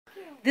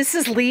This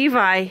is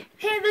Levi.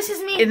 Hey, this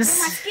is me In with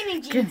my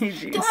skinny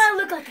jeans. Don't I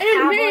look like a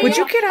cowboy? Would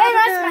you get out Hey, of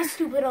that's there? my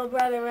stupid old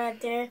brother right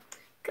there.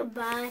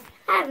 Goodbye.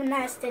 I have a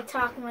nice day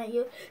talking with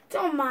you.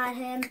 Don't mind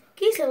him.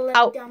 He's a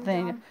little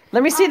dumb.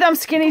 Let me see them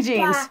skinny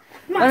jeans.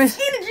 My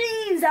skinny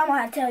jeans, I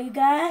want to tell you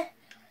guys.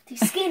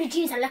 These skinny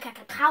jeans, I look like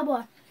a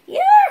cowboy.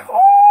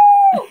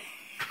 Yahoo!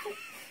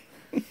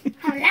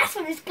 And that's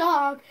what it's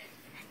called.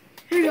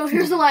 Here you go.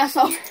 Here's the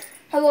lasso.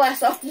 Have the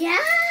lasso. Yeah.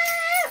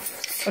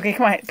 Okay,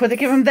 come on.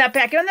 Give him that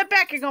back. Give him that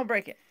back. You're going to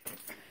break it.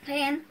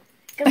 And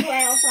because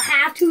I also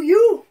have to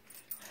you.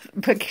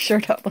 Put your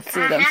shirt up. Let's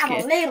see them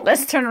skinny.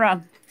 Let's turn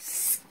around.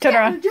 Turn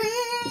around.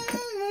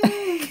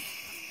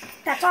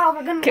 That's all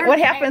we're going to Okay, what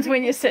happens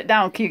when you sit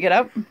down? Can you get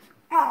up?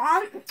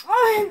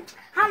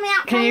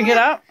 Can you get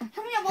up?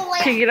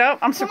 Can you get up?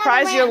 I'm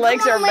surprised your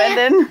legs are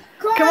bending.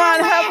 Come on,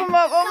 help him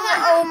up.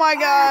 Oh my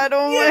God.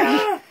 Oh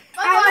my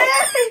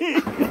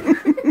God.